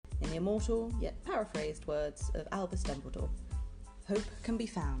immortal yet paraphrased words of Albus Dumbledore. Hope can be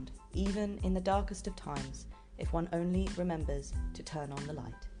found, even in the darkest of times, if one only remembers to turn on the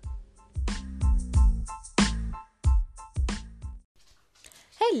light.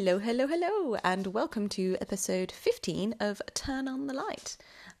 Hello, and welcome to episode 15 of Turn on the Light.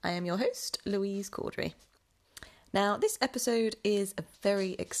 I am your host, Louise Caudry. Now, this episode is a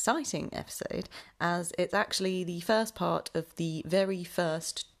very exciting episode, as it's actually the first part of the very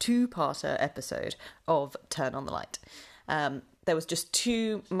first two-parter episode of Turn on the Light. There was just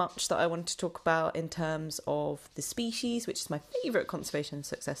too much that I wanted to talk about in terms of the species, which is my favourite conservation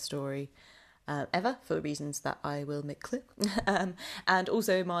success story ever, for reasons that I will make clear. And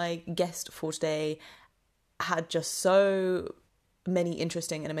also my guest for today had just so many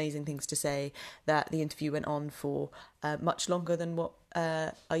interesting and amazing things to say that the interview went on for much longer than what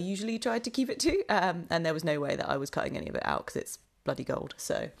I usually tried to keep it to, and there was no way that I was cutting any of it out because it's bloody gold.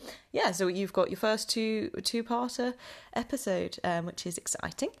 So yeah, so you've got your first two-parter episode, which is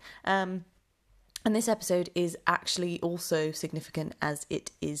exciting. And this episode is actually also significant as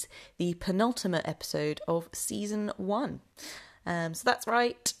it is the penultimate episode of season 1. So that's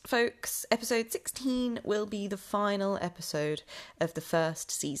right, folks. Episode 16 will be the final episode of the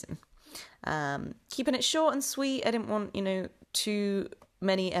first season. Keeping it short and sweet. I didn't want, too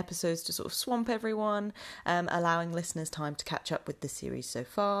many episodes to sort of swamp everyone, allowing listeners time to catch up with the series so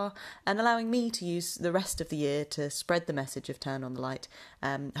far, and allowing me to use the rest of the year to spread the message of Turn on the Light,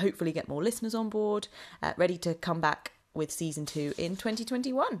 hopefully get more listeners on board, ready to come back with season 2 in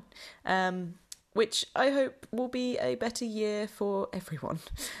 2021. Which I hope will be a better year for everyone.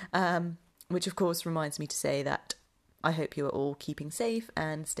 Which of course reminds me to say that I hope you are all keeping safe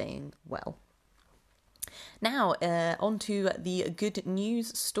and staying well. Now, on to the good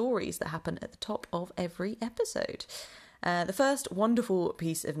news stories that happen at the top of every episode. The first wonderful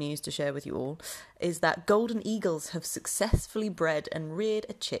piece of news to share with you all is that golden eagles have successfully bred and reared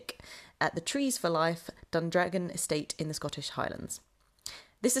a chick at the Trees for Life Dundragon estate in the Scottish Highlands.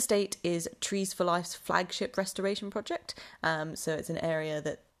 This estate is Trees for Life's flagship restoration project, so it's an area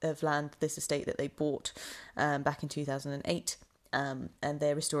of land, this estate that they bought back in 2008, and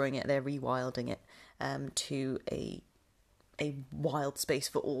they're restoring it, they're rewilding it to a wild space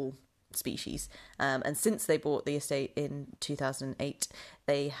for all species. And since they bought the estate in 2008,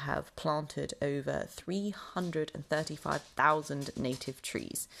 they have planted over 335,000 native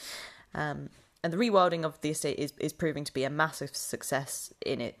trees. And the rewilding of the estate is proving to be a massive success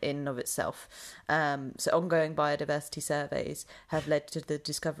in and of itself. So ongoing biodiversity surveys have led to the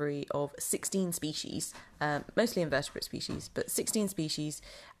discovery of 16 species, mostly invertebrate species, but 16 species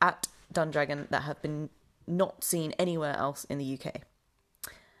at Dundragon that have been not seen anywhere else in the UK,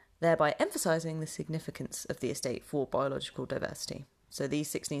 thereby emphasising the significance of the estate for biological diversity. So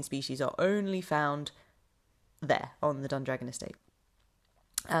these 16 species are only found there on the Dundragon estate.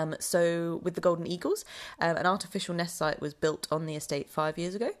 So with the golden eagles, an artificial nest site was built on the estate 5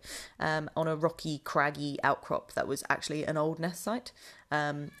 years ago, on a rocky, craggy outcrop that was actually an old nest site.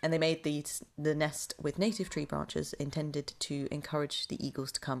 And they made the nest with native tree branches intended to encourage the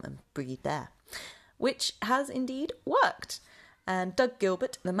eagles to come and breed there, which has indeed worked. And Doug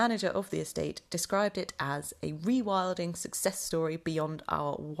Gilbert, the manager of the estate, described it as a rewilding success story beyond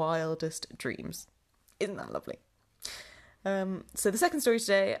our wildest dreams. Isn't that lovely? So the second story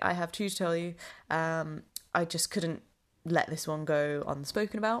today, I have two to tell you. I just couldn't let this one go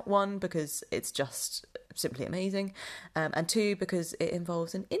unspoken about. One, because it's just simply amazing. And two, because it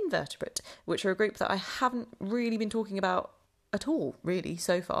involves an invertebrate, which are a group that I haven't really been talking about at all, really,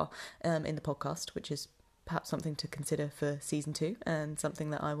 so far in the podcast, which is perhaps something to consider for season 2 and something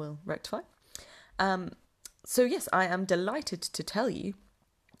that I will rectify. So yes, I am delighted to tell you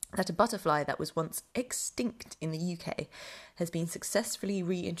that a butterfly that was once extinct in the UK has been successfully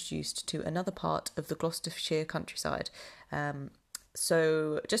reintroduced to another part of the Gloucestershire countryside.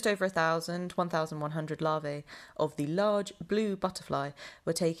 So just over 1,100 larvae of the large blue butterfly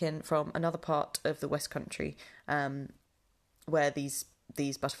were taken from another part of the West Country, where these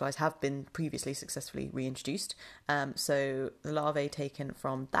butterflies have been previously successfully reintroduced. So the larvae taken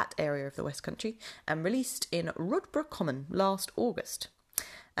from that area of the West Country and released in Rudborough Common last August.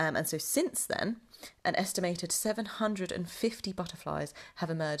 And so since then, an estimated 750 butterflies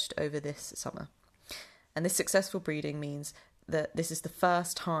have emerged over this summer. And this successful breeding means that this is the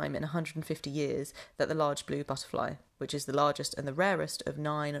first time in 150 years that the large blue butterfly, which is the largest and the rarest of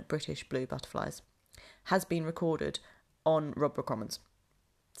 9 British blue butterflies, has been recorded on Rudborough Commons.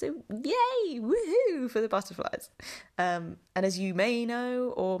 So yay, woohoo for the butterflies. And as you may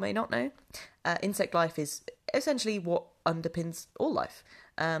know or may not know, insect life is essentially what underpins all life.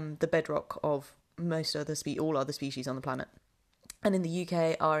 the bedrock of all other species on the planet. And in the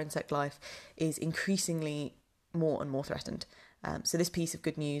UK, our insect life is increasingly more and more threatened. So this piece of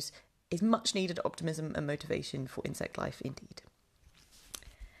good news is much needed optimism and motivation for insect life indeed.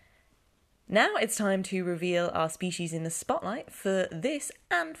 Now it's time to reveal our species in the spotlight for this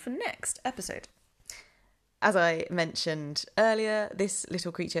and for next episode. As I mentioned earlier, this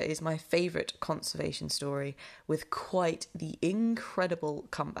little creature is my favourite conservation story with quite the incredible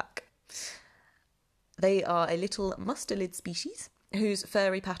comeback. They are a little mustelid species whose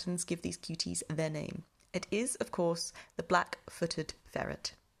furry patterns give these cuties their name. It is, of course, the black-footed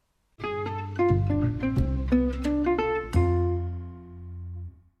ferret.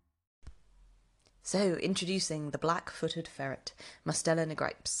 So, introducing the black-footed ferret, Mustela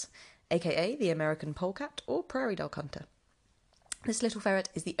nigripes, aka the American polecat or prairie dog hunter. This little ferret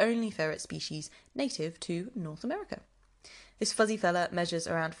is the only ferret species native to North America. This fuzzy fella measures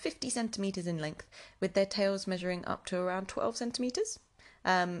around 50 centimetres in length, with their tails measuring up to around 12 centimetres,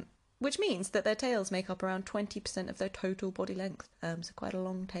 which means that their tails make up around 20% of their total body length, so quite a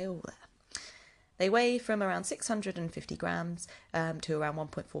long tail there. They weigh from around 650 grams to around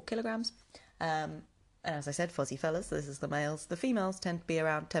 1.4 kilograms. And as I said, fuzzy fellas, this is the males. The females tend to be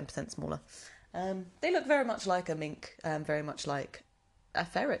around 10% smaller. They look very much like a mink, very much like a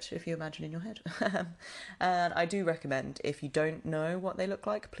ferret, if you imagine in your head. And I do recommend, if you don't know what they look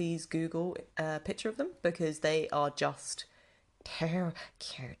like, please Google a picture of them, because they are just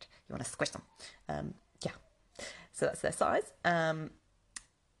cute. You want to squish them. Yeah. So that's their size.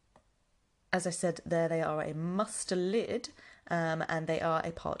 As I said, there they are a mustelid, and they are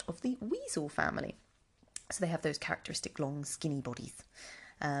a part of the weasel family. So they have those characteristic long, skinny bodies.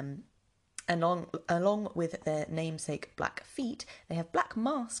 Along with their namesake black feet, they have black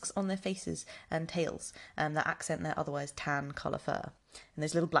masks on their faces and tails that accent their otherwise tan colour fur. And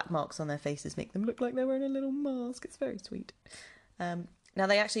those little black marks on their faces make them look like they're wearing a little mask. It's very sweet. Now,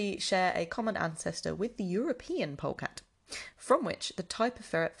 they actually share a common ancestor with the European polecat, from which the type of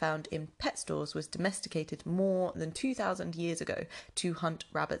ferret found in pet stores was domesticated more than 2,000 years ago to hunt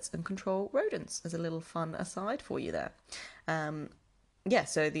rabbits and control rodents, as a little fun aside for you there.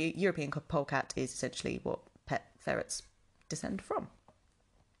 So the European polecat is essentially what pet ferrets descend from.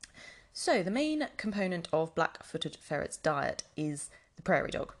 So the main component of black-footed ferrets' diet is the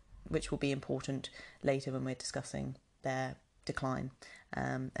prairie dog, which will be important later when we're discussing their decline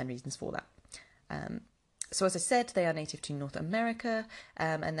and reasons for that. So as I said, they are native to North America,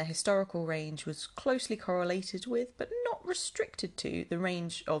 and their historical range was closely correlated with, but not restricted to, the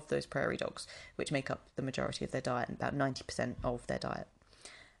range of those prairie dogs, which make up the majority of their diet, and about 90% of their diet.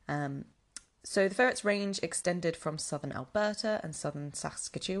 So the ferrets' range extended from southern Alberta and southern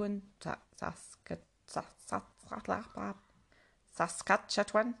Saskatchewan,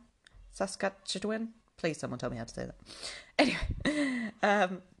 please someone tell me how to say that. Anyway,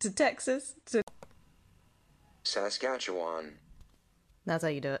 to Texas, to Saskatchewan. That's how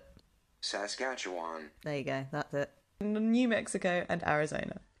you do it. Saskatchewan. There you go, that's it. New Mexico and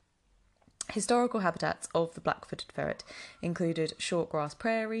Arizona. Historical habitats of the black-footed ferret included short grass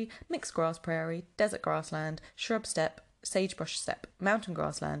prairie, mixed grass prairie, desert grassland, shrub steppe, sagebrush steppe, mountain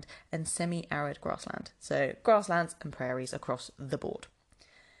grassland, and semi-arid grassland. So grasslands and prairies across the board.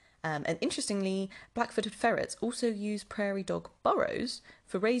 And interestingly, black-footed ferrets also use prairie dog burrows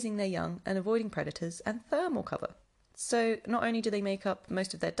for raising their young and avoiding predators and thermal cover. So not only do they make up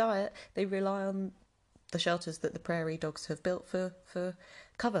most of their diet, they rely on the shelters that the prairie dogs have built for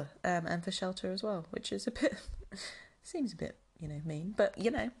cover and for shelter as well, which is a bit, seems a bit, mean, but,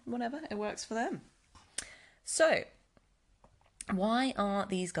 whatever, it works for them. So, why are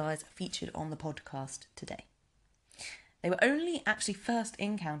these guys featured on the podcast today? They were only actually first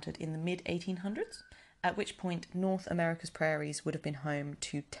encountered in the mid-1800s, at which point North America's prairies would have been home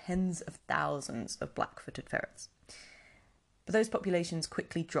to tens of thousands of black-footed ferrets. But those populations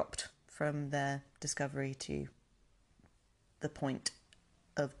quickly dropped from their discovery to the point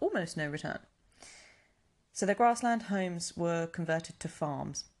of almost no return. So their grassland homes were converted to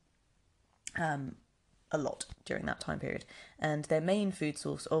farms a lot during that time period, and their main food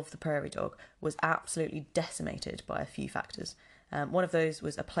source of the prairie dog was absolutely decimated by a few factors. One of those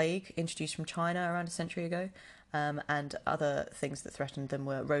was a plague introduced from China around a century ago, and other things that threatened them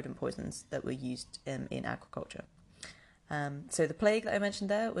were rodent poisons that were used in agriculture. So the plague that I mentioned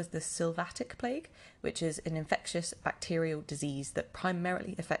there was the sylvatic plague, which is an infectious bacterial disease that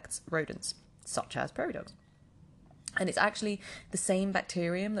primarily affects rodents, such as prairie dogs. And it's actually the same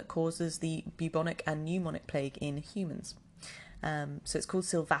bacterium that causes the bubonic and pneumonic plague in humans. So it's called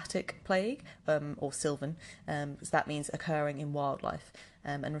sylvatic plague, or sylvan, so that means occurring in wildlife,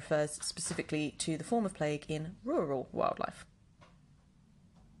 and refers specifically to the form of plague in rural wildlife.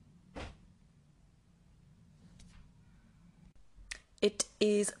 It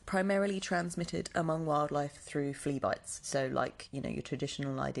is primarily transmitted among wildlife through flea bites. So, like, your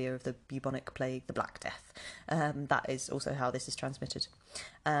traditional idea of the bubonic plague, the Black Death. That is also how this is transmitted.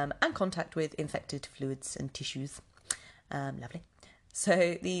 And contact with infected fluids and tissues. Lovely.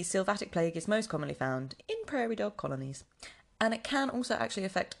 So, the sylvatic plague is most commonly found in prairie dog colonies. And it can also actually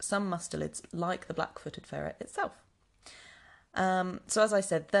affect some mustelids, like the black-footed ferret itself. So as I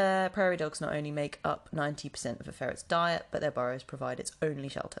said, their prairie dogs not only make up 90% of a ferret's diet, but their burrows provide its only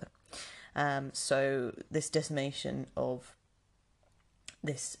shelter. So this decimation of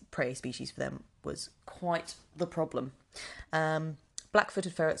this prey species for them was quite the problem.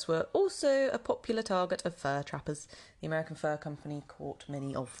 Black-footed ferrets were also a popular target of fur trappers. The American Fur Company caught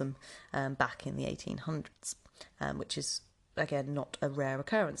many of them back in the 1800s, which is, again, not a rare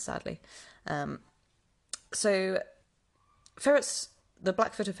occurrence, sadly. So ferrets, the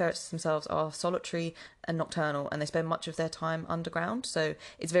black-footed ferrets themselves, are solitary and nocturnal, and they spend much of their time underground, so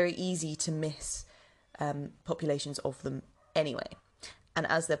it's very easy to miss populations of them anyway. And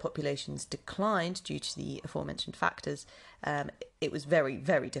as their populations declined due to the aforementioned factors, it was very,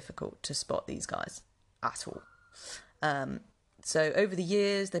 very difficult to spot these guys at all. So over the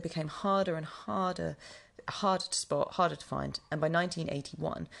years, they became harder and harder to spot, harder to find, and by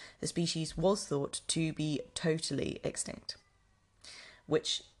 1981, the species was thought to be totally extinct,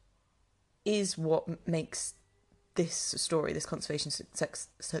 which is what makes this story, this conservation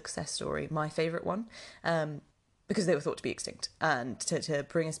success story, my favourite one, because they were thought to be extinct, and to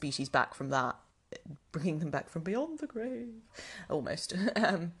bring a species back from that, bringing them back from beyond the grave, almost,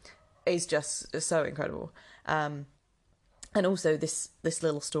 is just so incredible. And also this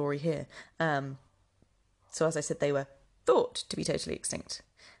little story here. So as I said, they were thought to be totally extinct.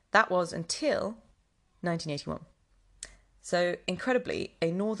 That was until 1981. So incredibly,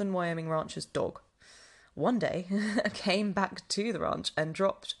 a northern Wyoming rancher's dog one day came back to the ranch and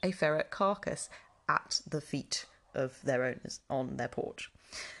dropped a ferret carcass at the feet of their owners on their porch.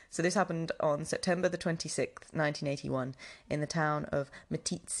 So this happened on September the 26th, 1981, in the town of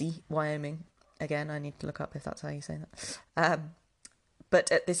Meeteetse, Wyoming. Again, I need to look up if that's how you say that.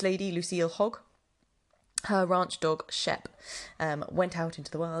 But this lady, Lucille Hogg, her ranch dog, Shep, went out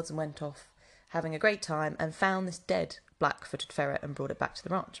into the wilds and went off having a great time and found this dead black-footed ferret and brought it back to the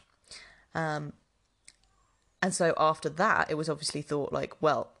ranch. And so after that, it was obviously thought like,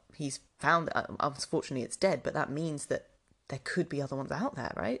 well, he's found it. Unfortunately, it's dead, but that means that there could be other ones out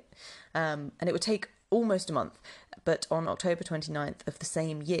there, right? And it would take almost a month, but on October 29th of the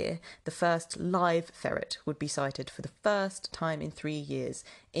same year, the first live ferret would be sighted for the first time in 3 years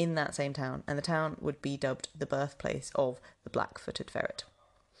in that same town, and the town would be dubbed the birthplace of the black-footed ferret.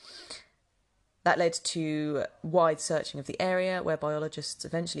 That led to wide searching of the area, where biologists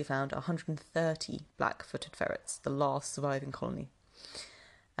eventually found 130 black-footed ferrets, the last surviving colony.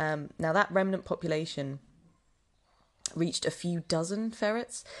 Now, that remnant population reached a few dozen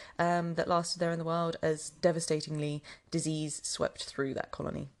ferrets that lasted there in the wild, as devastatingly disease swept through that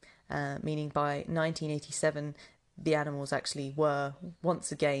colony, meaning by 1987 the animals actually were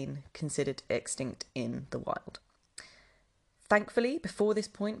once again considered extinct in the wild. Thankfully, before this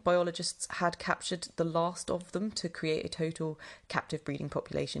point, biologists had captured the last of them to create a total captive breeding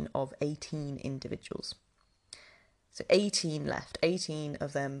population of 18 individuals. So 18 left, 18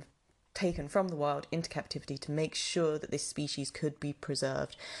 of them taken from the wild into captivity to make sure that this species could be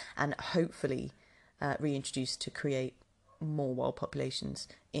preserved and hopefully reintroduced to create more wild populations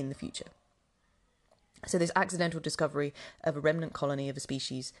in the future. So this accidental discovery of a remnant colony of a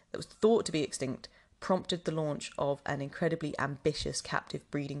species that was thought to be extinct prompted the launch of an incredibly ambitious captive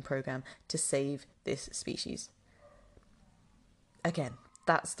breeding program to save this species. Again,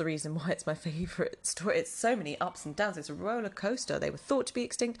 that's the reason why it's my favourite story. It's so many ups and downs. It's a roller coaster. They were thought to be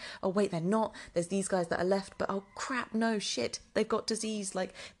extinct. Oh, wait, they're not. There's these guys that are left, but oh, crap, no, shit. They've got disease.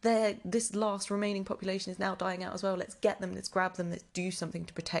 Like, this last remaining population is now dying out as well. Let's get them. Let's grab them. Let's do something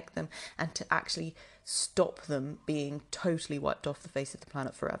to protect them and to actually stop them being totally wiped off the face of the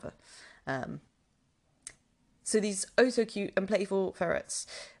planet forever. So these oh-so-cute and playful ferrets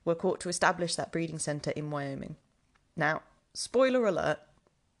were caught to establish that breeding centre in Wyoming. Now, spoiler alert,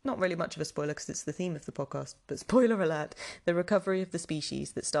 not really much of a spoiler because it's the theme of the podcast, but spoiler alert, the recovery of the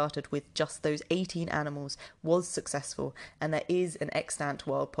species that started with just those 18 animals was successful, and there is an extant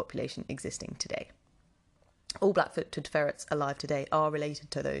wild population existing today. All black-footed ferrets alive today are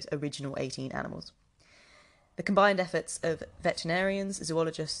related to those original 18 animals. The combined efforts of veterinarians,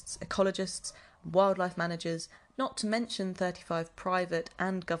 zoologists, ecologists, wildlife managers, not to mention 35 private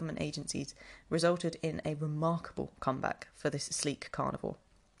and government agencies, resulted in a remarkable comeback for this sleek carnivore.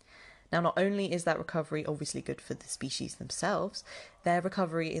 Now, not only is that recovery obviously good for the species themselves, their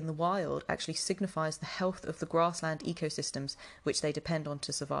recovery in the wild actually signifies the health of the grassland ecosystems which they depend on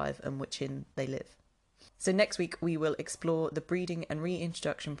to survive and which in they live. So next week we will explore the breeding and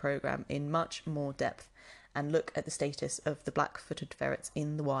reintroduction programme in much more depth and look at the status of the black-footed ferrets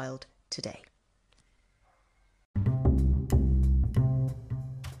in the wild today.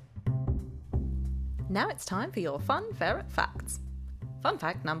 Now it's time for your fun ferret facts. Fun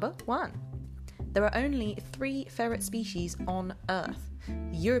fact number 1. There are only 3 ferret species on Earth: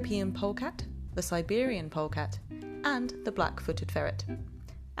 the European polecat, the Siberian polecat, and the black-footed ferret.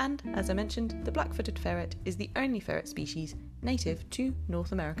 And, as I mentioned, the black-footed ferret is the only ferret species native to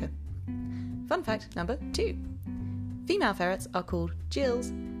North America. Fun fact number 2. Female ferrets are called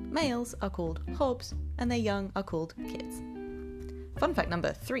Jills, males are called Hobs, and their young are called Kids. Fun fact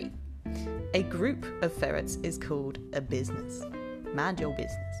number 3. A group of ferrets is called a business. Mind your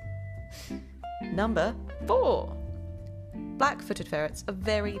business. Number 4. Black-footed ferrets are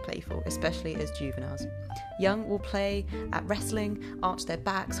very playful, especially as juveniles. Young will play at wrestling, arch their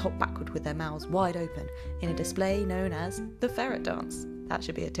backs, hop backward with their mouths wide open in a display known as the ferret dance. That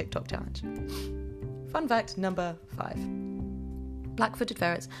should be a TikTok challenge. Fun fact number 5. Black-footed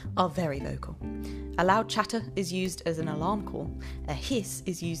ferrets are very vocal. A loud chatter is used as an alarm call. A hiss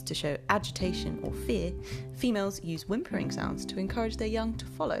is used to show agitation or fear. Females use whimpering sounds to encourage their young to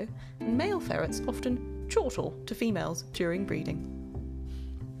follow, and male ferrets often chortle to females during breeding.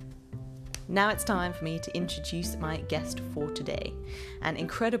 Now it's time for me to introduce my guest for today, an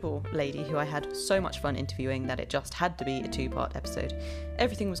incredible lady who I had so much fun interviewing that it just had to be a 2-part episode.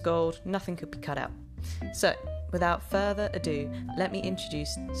 Everything was gold, nothing could be cut out. So, without further ado, let me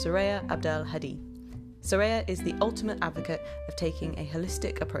introduce Soraya Abdel Hadi. Soraya is the ultimate advocate of taking a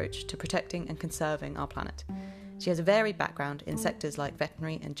holistic approach to protecting and conserving our planet. She has a varied background in sectors like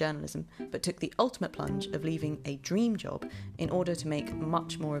veterinary and journalism, but took the ultimate plunge of leaving a dream job in order to make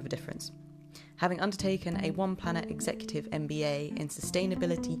much more of a difference. Having undertaken a One Planet Executive MBA in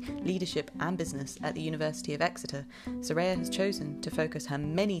Sustainability, Leadership and Business at the University of Exeter, Soraya has chosen to focus her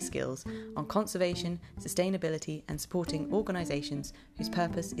many skills on conservation, sustainability and supporting organisations whose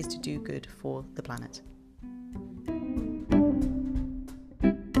purpose is to do good for the planet.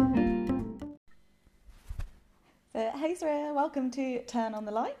 Hey Soraya, welcome to Turn on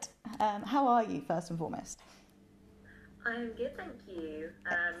the Light. How are you, first and foremost? I'm good, thank you.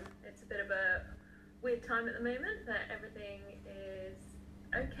 It's a bit of a weird time at the moment, but everything is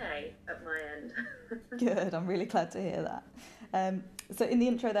okay at my end. Good, I'm really glad to hear that. So in the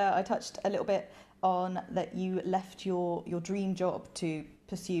intro there, I touched a little bit on that you left your dream job to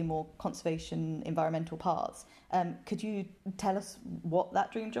pursue more conservation environmental paths. Could you tell us what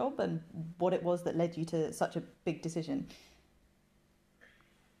that dream job and what it was that led you to such a big decision?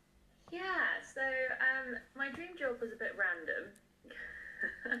 Yeah, so my dream job was a bit random.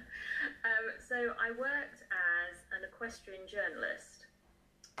 So I worked as an equestrian journalist.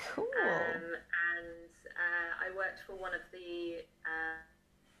 Cool. And I worked for one of the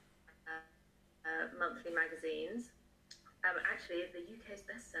monthly magazines. Actually, the UK's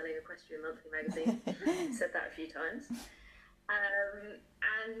best-selling equestrian monthly magazine. Said that a few times.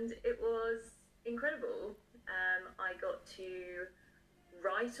 And it was incredible. I got to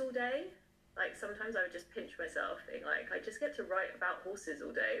write all day. Like, sometimes I would just pinch myself, being like, I just get to write about horses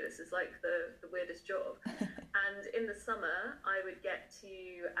all day. This is like the weirdest job. And in the summer, I would get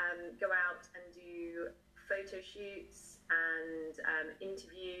to go out and do photo shoots and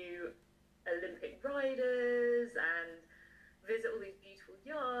interview Olympic riders and visit all these beautiful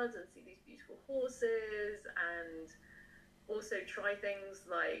yards and see these beautiful horses, and also try things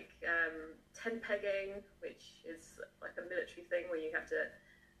like tent pegging, which is like a military thing where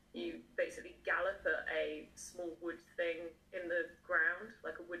you basically gallop at a small wood thing in the ground,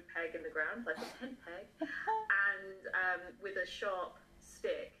 like a wood peg in the ground, like a tent peg, and with a sharp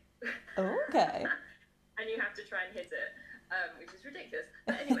stick. Okay. And you have to try and hit it, which is ridiculous.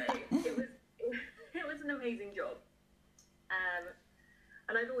 But anyway, it was an amazing job.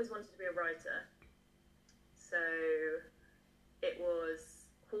 And I've always wanted to be a writer. So it was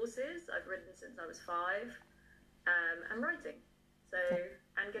horses. I've ridden since I was 5, and writing. So,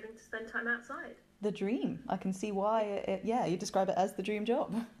 and getting to spend time outside. The dream. I can see why. You describe it as the dream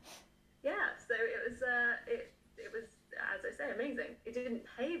job. Yeah. So it was. It was, as I say, amazing. It didn't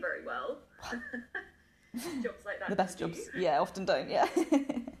pay very well. Jobs like that. The best jobs, often don't. Yeah.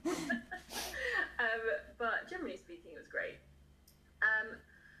 But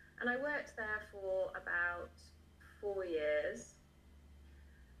And I worked there for about 4 years.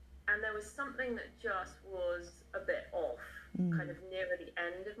 And there was something that just was a bit off, kind of nearer the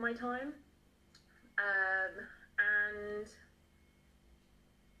end of my time. And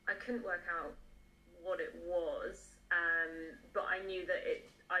I couldn't work out what it was, but I knew that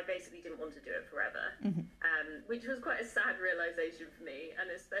I basically didn't want to do it forever, which was quite a sad realization for me,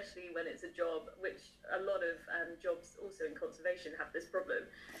 and especially when it's a job, which a lot of jobs also in conservation have this problem,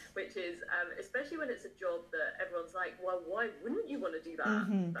 which is, especially when it's a job that everyone's like, well, why wouldn't you want to do that?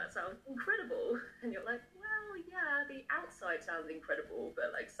 That sounds incredible. And you're like, well, yeah, the outside sounds incredible,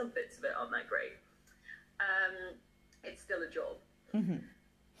 but like some bits of it aren't that great. It's still a job.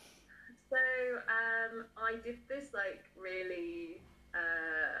 So I did this like really,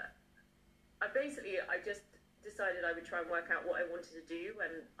 I just decided I would try and work out what I wanted to do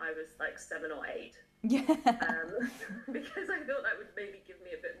when I was like 7 or 8. Yeah. Because I thought that would maybe give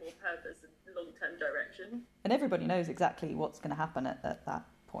me a bit more purpose and long-term direction. And everybody knows exactly what's going to happen at that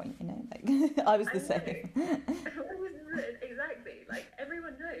point, you know. Like, I was the same. Exactly. Like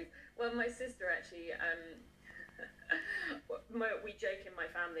everyone knows. Well, my sister actually. We joke in my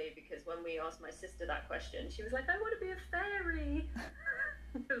family because when we asked my sister that question, she was like, "I want to be a fairy."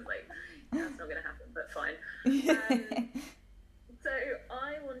 I was like, "That's not going to happen," but fine. So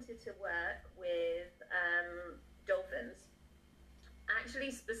I wanted to work with dolphins.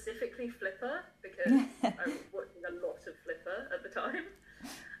 Actually, specifically Flipper, because I was watching a lot of Flipper at the time.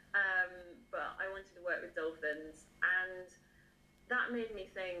 But I wanted to work with dolphins, and that made me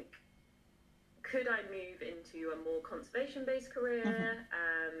think, could I move into a more conservation-based career?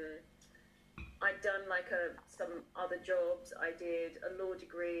 I'd done like some other jobs. I did a law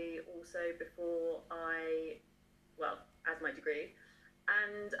degree also before as my degree.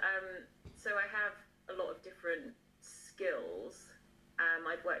 And so I have a lot of different skills.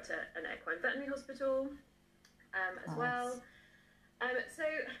 I'd worked at an equine veterinary hospital as well.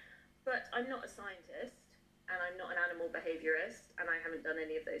 But I'm not a scientist. And I'm not an animal behaviourist, and I haven't done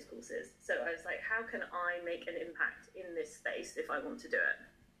any of those courses. So I was like, how can I make an impact in this space if I want to do it?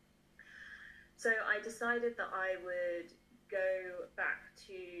 So I decided that I would go back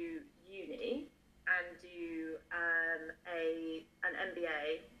to uni and do an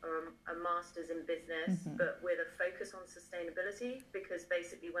MBA or a master's in business, but with a focus on sustainability, because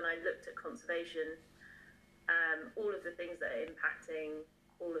basically when I looked at conservation, all of the things that are impacting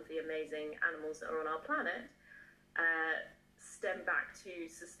all of the amazing animals that are on our planet stem back to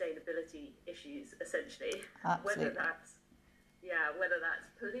sustainability issues, essentially. Absolutely. Whether that's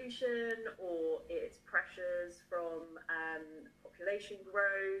pollution or it's pressures from population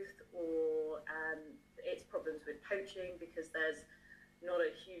growth or it's problems with poaching because there's not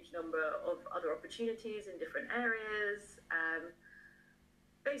a huge number of other opportunities in different areas.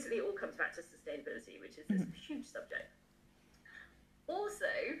 Basically, it all comes back to sustainability, which is this huge subject. Also,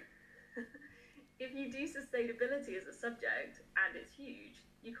 if you do sustainability as a subject and it's huge,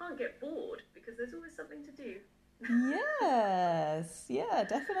 you can't get bored because there's always something to do. Yes, yeah,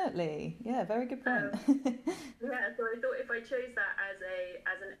 definitely. Yeah, very good point. So I thought if I chose that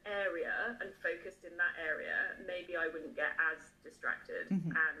as an area and focused in that area, maybe I wouldn't get as distracted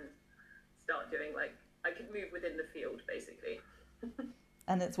and start doing I could move within the field basically.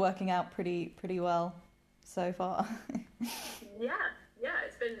 And it's working out pretty well so far. Yeah,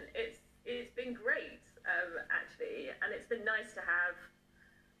 it's been great actually, and it's been nice to have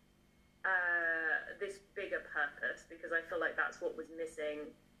this bigger purpose, because I feel like that's what was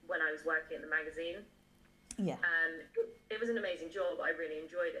missing when I was working at the magazine. Yeah. And it was an amazing job. I really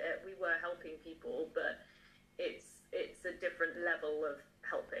enjoyed it. We were helping people, but it's a different level of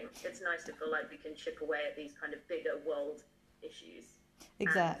helping. It's nice to feel like we can chip away at these kind of bigger world issues.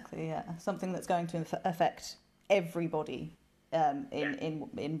 Exactly, yeah. Something that's going to affect everybody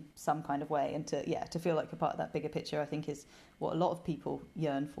in some kind of way, and to feel like you're part of that bigger picture, I think, is what a lot of people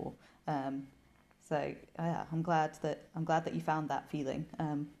yearn for. So I'm glad that you found that feeling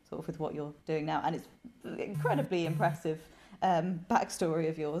sort of with what you're doing now, and it's incredibly impressive backstory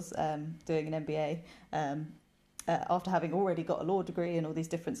of yours doing an MBA after having already got a law degree and all these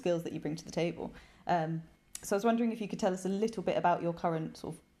different skills that you bring to the table. So I was wondering if you could tell us a little bit about your current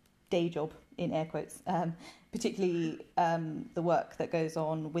sort of day job, in air quotes, particularly the work that goes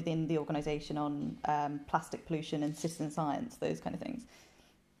on within the organisation on plastic pollution and citizen science, those kind of things.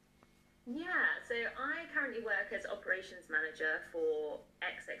 Yeah, so I currently work as operations manager for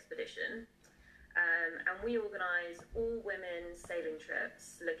X Expedition, and we organise all women's sailing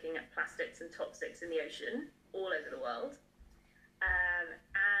trips looking at plastics and toxics in the ocean all over the world.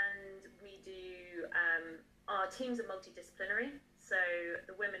 And we do, our teams are multidisciplinary, So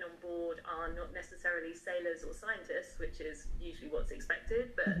the women on board are not necessarily sailors or scientists, which is usually what's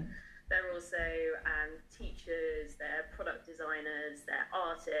expected, but they're also teachers, they're product designers, they're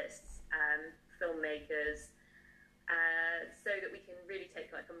artists, filmmakers, so that we can really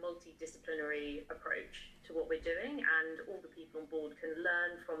take like a multidisciplinary approach to what we're doing, and all the people on board can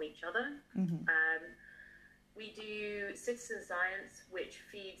learn from each other. We do citizen science, which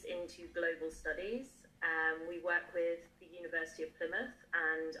feeds into global studies. We work with the University of Plymouth,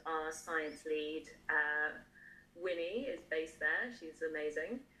 and our science lead, Winnie, is based there. She's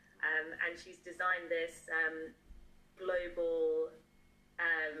amazing. And she's designed this global,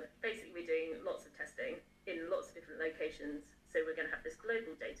 basically we're doing lots of testing in lots of different locations. So we're going to have this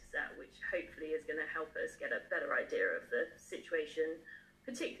global data set, which hopefully is going to help us get a better idea of the situation,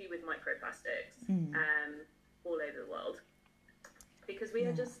 particularly with microplastics all over the world. Because we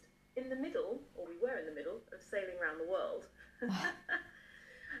are just in the middle, or we were in the middle, of sailing around the world.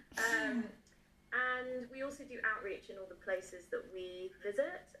 And we also do outreach in all the places that we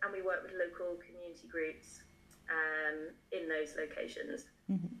visit, and we work with local community groups in those locations.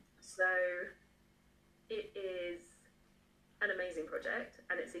 So it is an amazing project,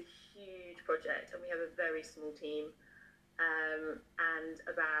 and it's a huge project, and we have a very small team. And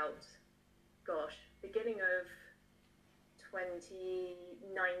about, beginning of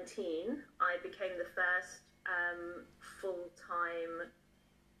 2019, I became the first full-time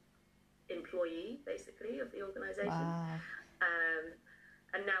employee, basically, of the organisation. Wow.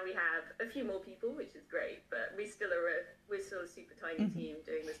 And now we have a few more people, which is great, but we're still a super tiny team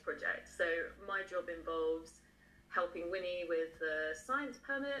doing this project. So my job involves helping Winnie with science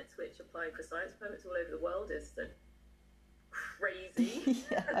permits, which applying for science permits all over the world is crazy.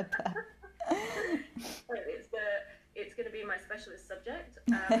 Yeah, I bet. It's going to be my specialist subject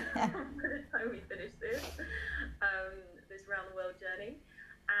by the time we finish this round the world journey.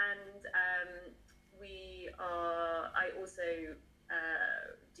 And I also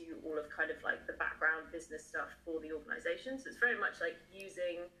do all of kind of like the background business stuff for the organisation. So it's very much like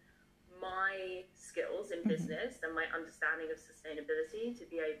using my skills in business and my understanding of sustainability to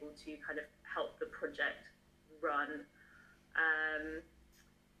be able to kind of help the project run.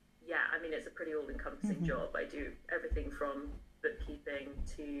 I mean, it's a pretty all-encompassing job. I do everything from bookkeeping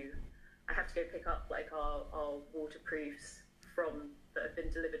to, I have to go pick up like our waterproofs that have been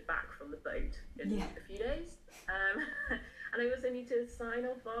delivered back from the boat in a few days. And I also need to sign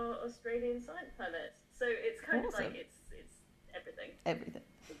off our Australian science permits. So it's kind of like, it's everything. Everything.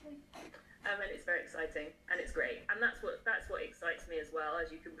 And it's very exciting, and it's great. And that's what excites me as well.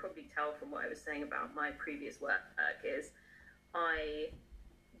 As you can probably tell from what I was saying about my previous work, is I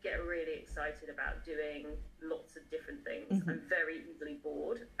get really excited about doing lots of different things. I'm very easily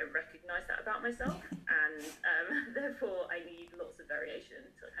bored. I recognise that about myself, and therefore I need lots of variation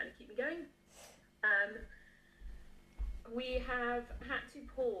to kind of keep me going. We have had to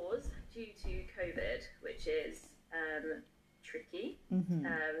pause due to COVID, which is tricky, and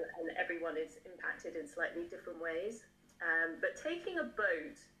everyone is impacted in slightly different ways. But taking a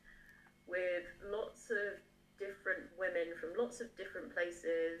boat with lots of different women from lots of different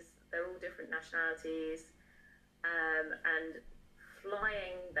places, they're all different nationalities, and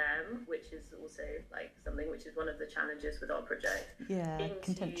flying them, which is also like something which is one of the challenges with our project.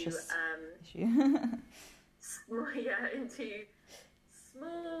 Contentious issue. Into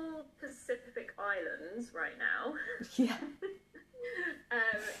small Pacific islands right now.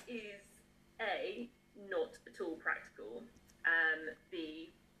 Is A, not at all practical,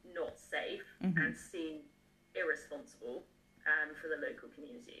 B, not safe, and C, irresponsible for the local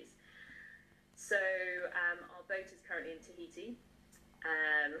communities. So our boat is currently in Tahiti,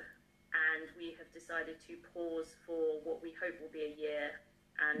 and we have decided to pause for what we hope will be a year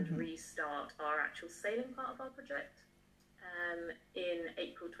and restart our actual sailing part of our project in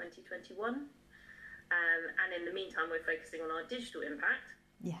April 2021. And in the meantime, we're focusing on our digital impact.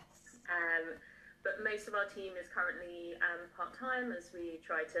 Yes. But most of our team is currently part-time as we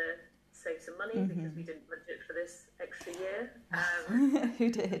try to save some money because we didn't budget for this extra year.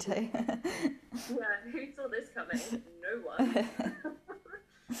 Who did, eh? Who saw this coming? No one.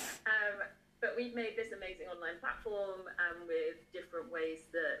 But we've made this amazing online platform with different ways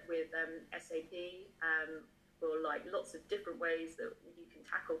that with SAP for like lots of different ways that you can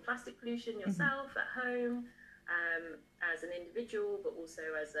tackle plastic pollution yourself at home as an individual, but also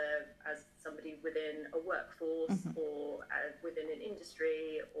as somebody within a workforce or within an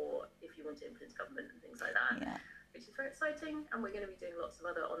industry, or if you want to influence government and things like that, which is very exciting. And we're going to be doing lots of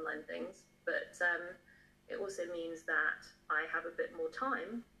other online things, but it also means that I have a bit more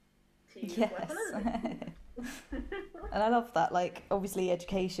time to work on other things. And I love that. Like, obviously,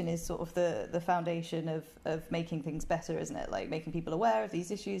 education is sort of the foundation of making things better, isn't it? Like, making people aware of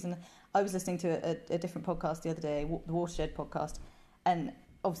these issues. And I was listening to a different podcast the other day, the Watershed podcast, and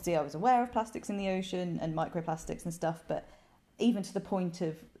obviously I was aware of plastics in the ocean and microplastics and stuff, but even to the point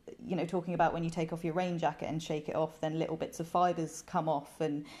of, you know, talking about when you take off your rain jacket and shake it off, then little bits of fibres come off,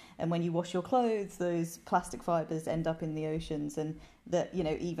 and when you wash your clothes, those plastic fibres end up in the oceans, and that, you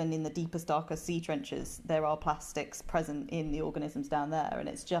know, even in the deepest, darkest sea trenches, there are plastics present in the organisms down there, and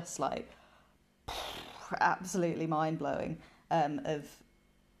it's just like absolutely mind-blowing of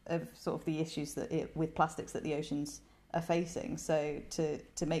sort of the issues with plastics that the oceans are facing. So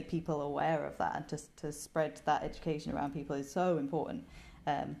to make people aware of that and to spread that education around people is so important.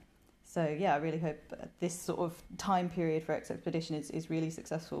 So yeah, I really hope this sort of time period for Expedition is really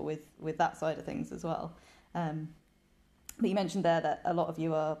successful with that side of things as well. But you mentioned there that a lot of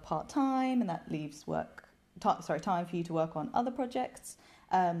you are part-time, and that leaves time for you to work on other projects.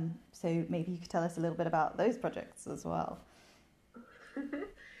 So maybe you could tell us a little bit about those projects as well.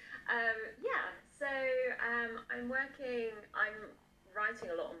 I'm writing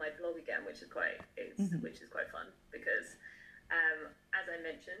a lot on my blog again, which is quite fun because, as I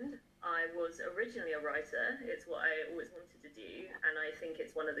mentioned, I was originally a writer. It's what I always wanted to do, and I think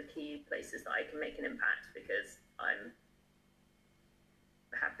it's one of the key places that I can make an impact because I'm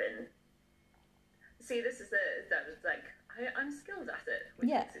skilled at it, which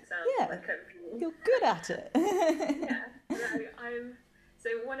makes it sound like you're good at it. So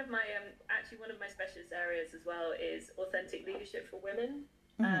one of my specialist areas as well is authentic leadership for women.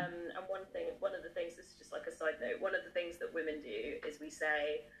 And one of the things, this is just like a side note, one of the things that women do is we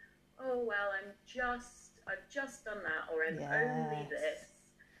say, oh well, I've just done that, or I'm only this.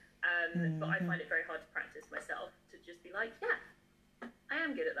 But I find it very hard to practice myself, to just be like, yeah, I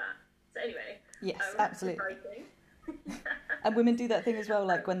am good at that. So anyway, yes, absolutely. And women do that thing as well,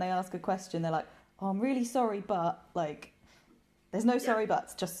 like when they ask a question, they're like, oh, I'm really sorry, but, like, there's no sorry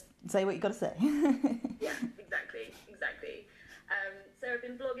buts, just say what you got to say. Yeah, exactly. So I've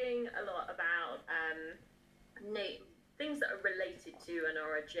been blogging a lot about things that are related to and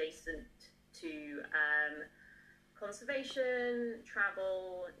are adjacent to conservation,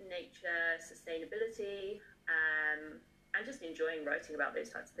 travel, nature, sustainability, and just enjoying writing about those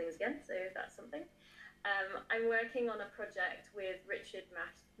types of things again, so that's something. I'm working on a project with Richard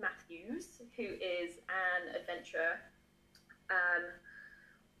Matthews, who is an adventurer,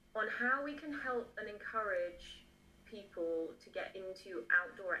 on how we can help and encourage people to get into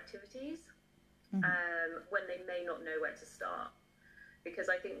outdoor activities when they may not know where to start. Because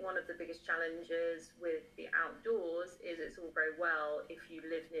I think one of the biggest challenges with the outdoors is it's all very well if you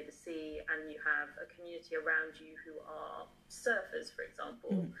live near the sea and you have a community around you who are surfers, for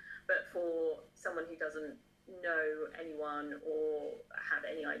example. But for someone who doesn't know anyone or have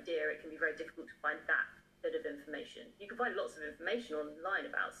any idea, it can be very difficult to find that bit of information. You can find lots of information online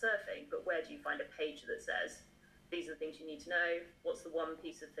about surfing, but where do you find a page that says, these are the things you need to know, what's the one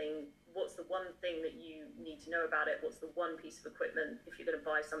thing that you need to know about it, what's the one piece of equipment, if you're going to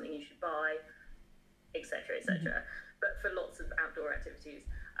buy something you should buy, etc., etc. But for lots of outdoor activities,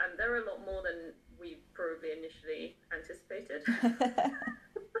 there are a lot more than we probably initially anticipated.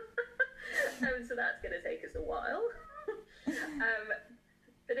 So that's going to take us a while.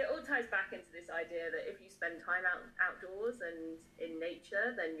 But it all ties back into this idea that if you spend time outdoors and in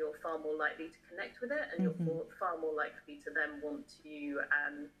nature, then you're far more likely to connect with it, and you're far more likely to then want to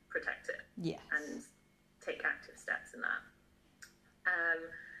protect it and take active steps in that.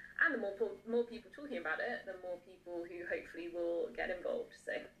 And the more people talking about it, the more people who hopefully will get involved.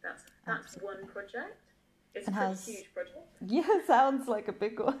 So that's one project. It's a pretty huge project. Yeah, sounds like a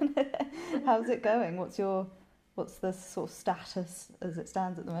big one. How's it going? What's the sort of status as it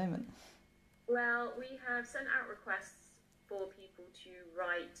stands at the moment? Well, we have sent out requests for people to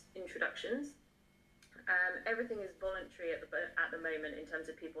write introductions. Everything is voluntary at the moment in terms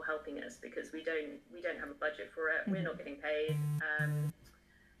of people helping us, because we don't have a budget for it. We're not getting paid.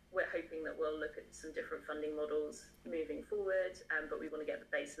 We're hoping that we'll look at some different funding models moving forward, but we want to get the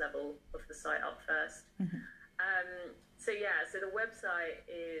base level of the site up first. So the website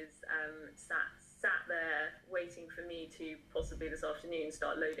is sat there waiting for me to possibly this afternoon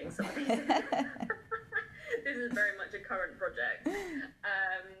start loading some of these. This is very much a current project.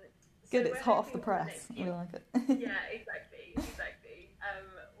 Good, it's hot off the press. We like it. Yeah, exactly.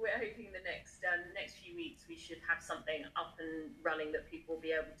 We're hoping the next few weeks we should have something up and running that people will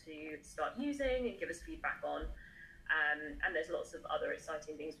be able to start using and give us feedback on. And there's lots of other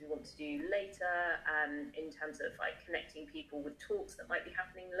exciting things we want to do later in terms of like connecting people with talks that might be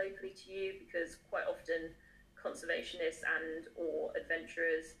happening locally to you, because quite often conservationists and or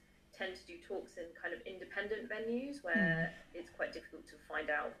adventurers tend to do talks in kind of independent venues where it's quite difficult to find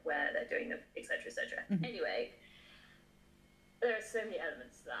out where they're doing them, etc., etc. Anyway, there are so many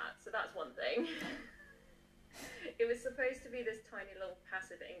elements to that. So that's one thing. It was supposed to be this tiny little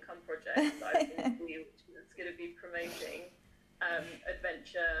passive income project that I was going to do, which was going to be promoting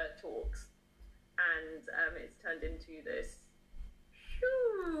adventure talks, and it's turned into this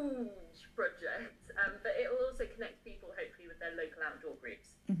huge project. But it will also connect people, hopefully, with their local outdoor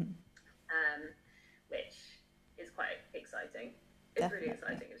groups, which is quite exciting. It's Definitely. really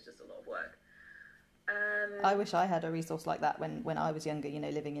exciting. It's just a lot of work. I wish I had a resource like that when I was younger,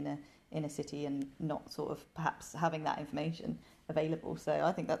 living in a city and not sort of perhaps having that information available. So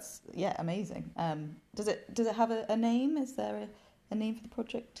I think that's amazing. Does it have a name? Is there a name for the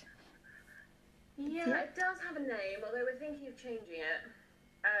project? Yeah, it does have a name, although we're thinking of changing it.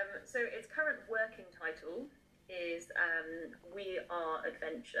 So its current working title is We Are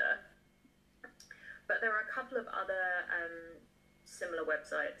Adventure, but there are a couple of other similar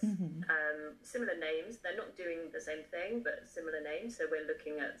websites, similar names. They're not doing the same thing, but similar names. So we're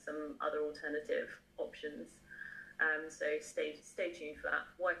looking at some other alternative options. So stay tuned for that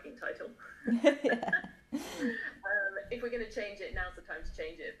working title. If we're going to change it, now's the time to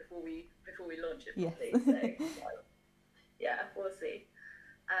change it before we launch it properly. Yes. So we'll see.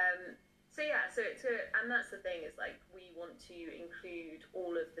 And that's the thing, is like we want to include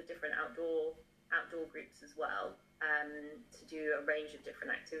all of the different outdoor groups as well, to do a range of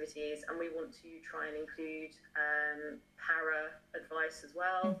different activities, and we want to try and include para advice as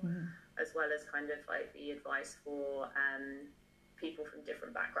well as kind of like the advice for people from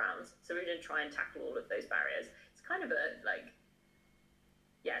different backgrounds. So we're going to try and tackle all of those barriers. It's kind of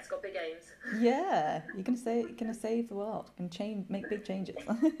it's got big aims. Yeah, you're gonna save the world and make big changes.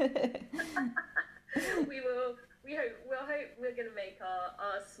 We'll hope we're going to make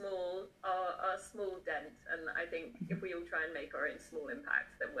our small dent, and I think if we all try and make our own small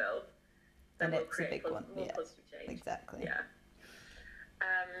impact, then we'll create more positive change. Exactly. Yeah.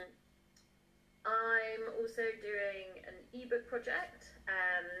 I'm also doing an ebook project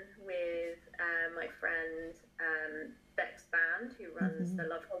with my friend Bex Band, who runs the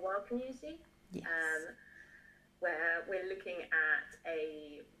Love Her Wild community. Yes. Where we're looking at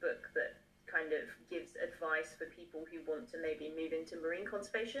a book that kind of gives advice for people who want to maybe move into marine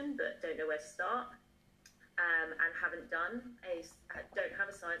conservation but don't know where to start, and don't have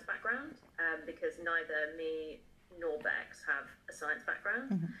a science background, because neither me nor Bex have a science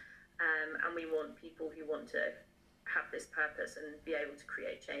background, and we want people who want to have this purpose and be able to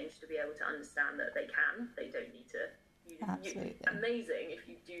create change to be able to understand that they don't need to. Amazing if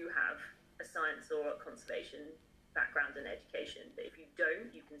you do have a science or a conservation background and education, but if you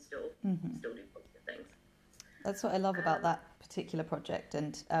don't, you can still do positive things. That's what I love about that particular project.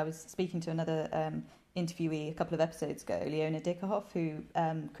 And I was speaking to another interviewee a couple of episodes ago, Leona Dickerhoff, who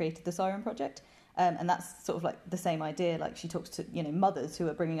created the Siren Project, and that's sort of like the same idea. Like, she talks to mothers who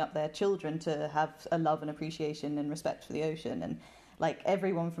are bringing up their children to have a love and appreciation and respect for the ocean, and like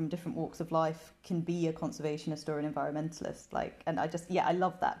everyone from different walks of life can be a conservationist or an environmentalist. Like, and I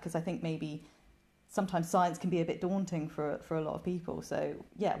love that, because I think maybe sometimes science can be a bit daunting for a lot of people. So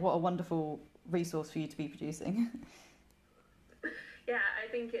yeah, what a wonderful resource for you to be producing. Yeah, I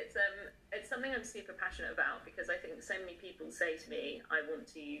think it's something I'm super passionate about, because I think so many people say to me, I want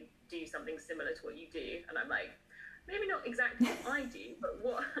to do something similar to what you do, and I'm like, maybe not exactly what I do, but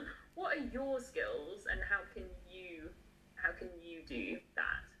what are your skills, and how can you do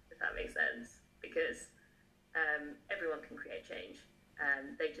that, if that makes sense? Because everyone can create change,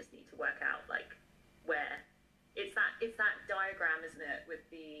 and they just need to work out like where it's that diagram, isn't it, with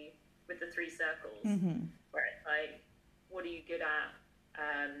the three circles, where it's like, what are you good at,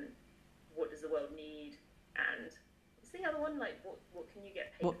 what does the world need, and what's the other one, like what can you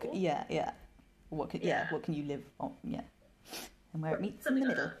get paid for? What can you live on, and where it meets something in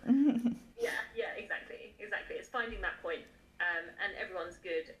the middle. Exactly, it's finding that point, and everyone's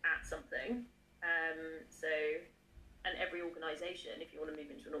good at something, and every organisation, if you want to move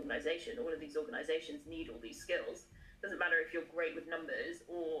into an organisation, all of these organisations need all these skills. Doesn't matter if you're great with numbers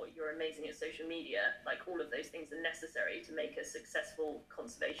or you're amazing at social media, like all of those things are necessary to make a successful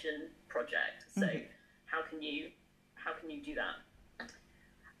conservation project. So how can you do that?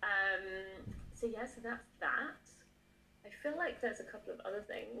 So that's that. I feel like there's a couple of other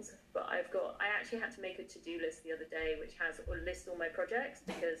things, but I actually had to make a to-do list the other day, which has list all my projects,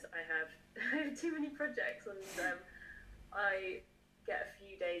 because I have too many projects, and I get a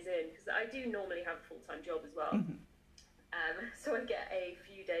few days in, because I do normally have a full-time job as well. So I get a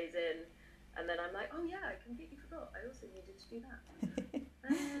few days in, and then I'm like, oh yeah, I completely forgot. I also needed to do that.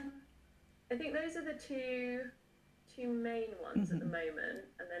 I think those are the two main ones at the moment,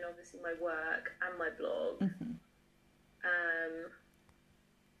 and then obviously my work and my blog.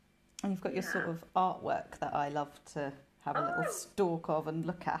 And you've got your sort of artwork that I love to have a little stalk of and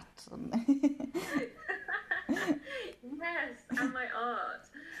look at. Yes, and my art.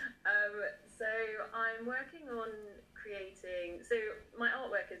 So I'm working on creating. So my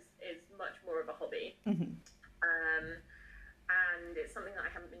artwork is much more of a hobby, and it's something that I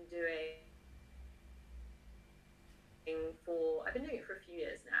haven't been doing for. I've been doing it for a few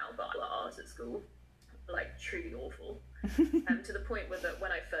years now, but I love art at school, like truly awful. To the point where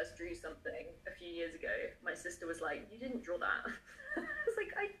when I first drew something a few years ago, my sister was like, "You didn't draw that." I was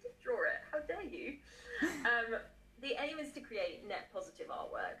like, "I did draw it. How dare you?" The aim is to create net positive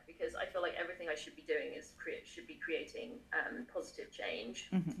artwork, because I feel like everything I should be doing is should be creating positive change.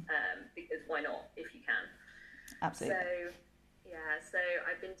 Because why not if you can? Absolutely. So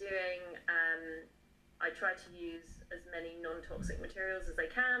I've been doing. I try to use as many non-toxic materials as I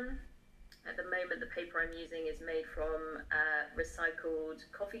can. At the moment, the paper I'm using is made from recycled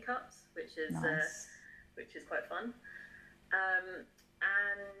coffee cups, which is quite fun.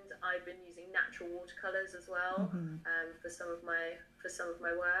 And I've been using natural watercolors as well for some of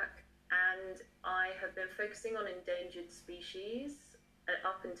my work. And I have been focusing on endangered species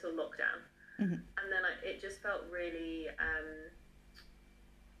up until lockdown. And then it just felt really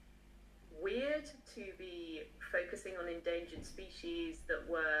weird to be focusing on endangered species that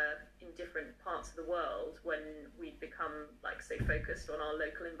were in different parts of the world when we'd become like so focused on our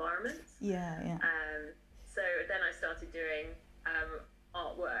local environments. So then I started doing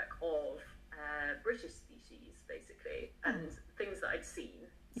artwork of British species, basically, and things that I'd seen.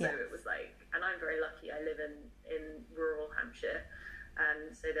 So it was like, and I'm very lucky, I live in rural Hampshire,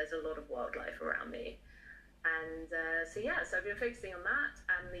 and so there's a lot of wildlife around me. And so I've been focusing on that,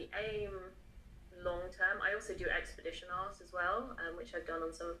 and the aim long term, I also do expedition art as well, which I've done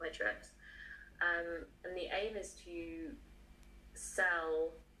on some of my trips. And the aim is to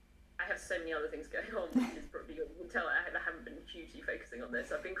sell. I have so many other things going on, which is probably, you can tell I haven't been hugely focusing on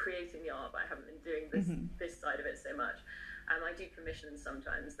this. I've been creating the art, but I haven't been doing this side of it so much. I do commissions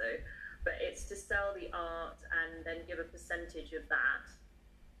sometimes though, but it's to sell the art and then give a percentage of that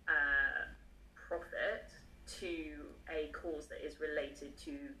profit to a cause that is related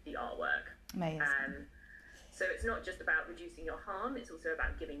to the artwork. Amazing. So it's not just about reducing your harm, it's also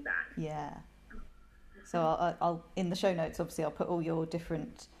about giving back. So I'll in the show notes, obviously I'll put all your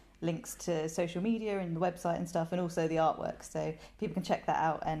different links to social media and the website and stuff, and also the artwork, so people can check that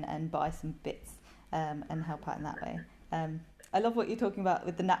out and buy some bits and help out in that way. I love what you're talking about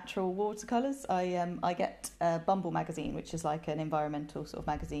with the natural watercolours. I get Bumble magazine, which is like an environmental sort of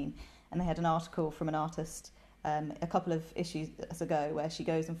magazine, and they had an article from an artist a couple of issues ago where she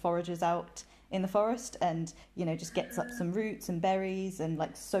goes and forages out in the forest and, you know, just gets up some roots and berries and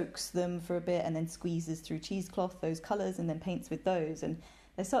like soaks them for a bit and then squeezes through cheesecloth those colours and then paints with those. And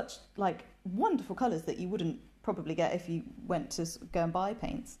they're such like wonderful colours that you wouldn't probably get if you went to go and buy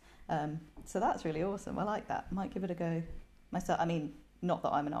paints. So that's really awesome. I like that. Might give it a go myself. I mean, not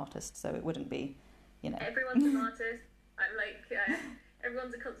that I'm an artist, so it wouldn't be, you know. Everyone's an artist. I'm like,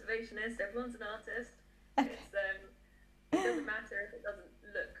 everyone's a conservationist. Everyone's an artist. It's, it doesn't matter if it doesn't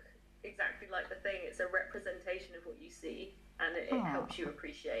look exactly like the thing. It's a representation of what you see, and it helps you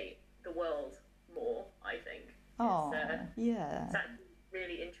appreciate the world more, I think. It's actually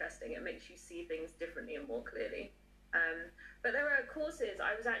really interesting. It makes you see things differently and more clearly. But there are courses.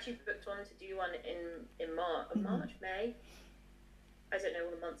 I was actually booked on to do one in March, May. I don't know,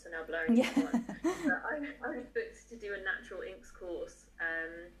 all the months are now blurring. But I was booked to do a natural inks course,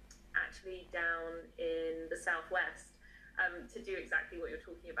 actually down in the southwest, to do exactly what you're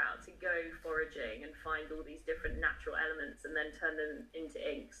talking about, to go foraging and find all these different natural elements and then turn them into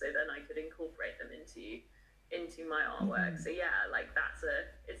ink, so then I could incorporate them into my artwork. So like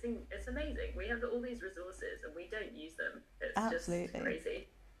it's amazing. We have all these resources and we don't use them. It's just crazy.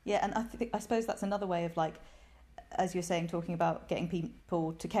 And I suppose that's another way of, like, as you're saying, talking about getting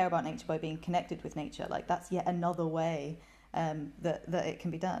people to care about nature by being connected with nature. Like, that's yet another way that it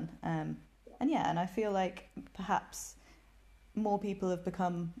can be done. And I feel like perhaps more people have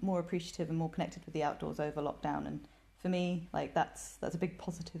become more appreciative and more connected with the outdoors over lockdown, and for me, like, that's a big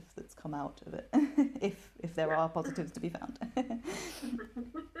positive that's come out of it. if there are positives to be found.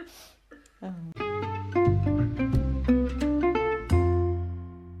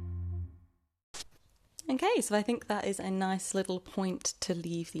 Okay, Okay, so I think that is a nice little point to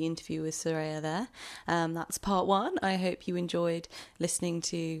leave the interview with Soraya there. That's part one. I hope you enjoyed listening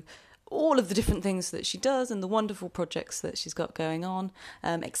to all of the different things that she does and the wonderful projects that she's got going on.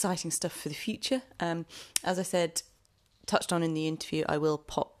 Exciting stuff for the future. As I said, touched on in the interview, I will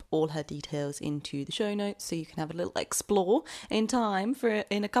pop all her details into the show notes so you can have a little explore in time for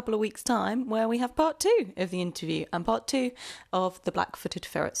in a couple of weeks' time, where we have part 2 of the interview and part 2 of the Black-Footed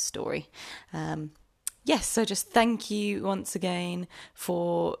Ferret story. Yes, so just thank you once again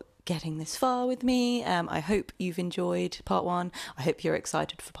for getting this far with me. I hope you've enjoyed part 1. I hope you're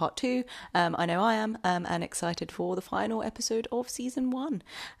excited for part 2. I know I am, and excited for the final episode of season 1.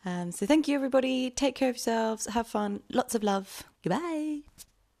 So thank you, everybody. Take care of yourselves. Have fun. Lots of love. Goodbye.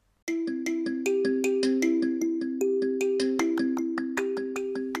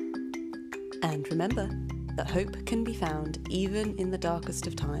 And remember that hope can be found even in the darkest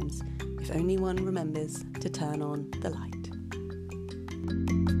of times, if only one remembers to turn on the light.